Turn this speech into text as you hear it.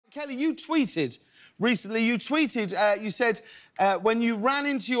Kelly, you tweeted recently, you said when you ran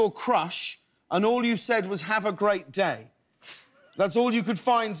into your crush and all you said was, have a great day. That's all you could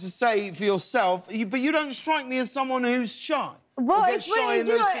find to say for yourself. But you don't strike me as someone who's shy. Well, or gets shy in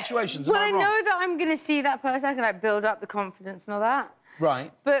those situations. When I know that I'm going to see that person, I can, like, build up the confidence and all that.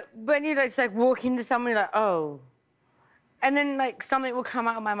 Right. But when you, like, just, like, walk into someone, you're like, oh. And then, like, something will come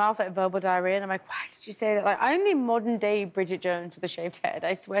out of my mouth, like verbal diarrhea, and I'm like, why did you say that? Like, I'm the modern-day Bridget Jones with a shaved head.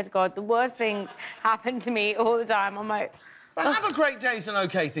 I swear to God, the worst things happen to me all the time. I'm like... But have a great day is an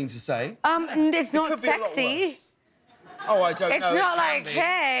OK thing to say. It's not sexy. Oh, I don't know. It's not like,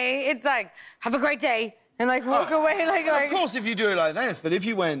 hey, it's like, have a great day, and, like, walk away, like... Of course, if you do it like this, but if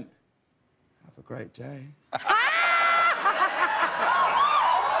you went, have a great day...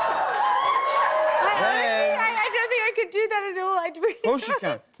 I don't think I could do that at all. I really Of course you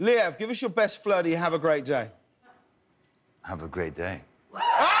can. Liev, give us your best flirty, have a great day. Have a great day. See?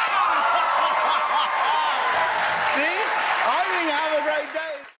 I think have a great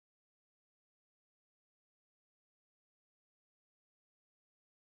day.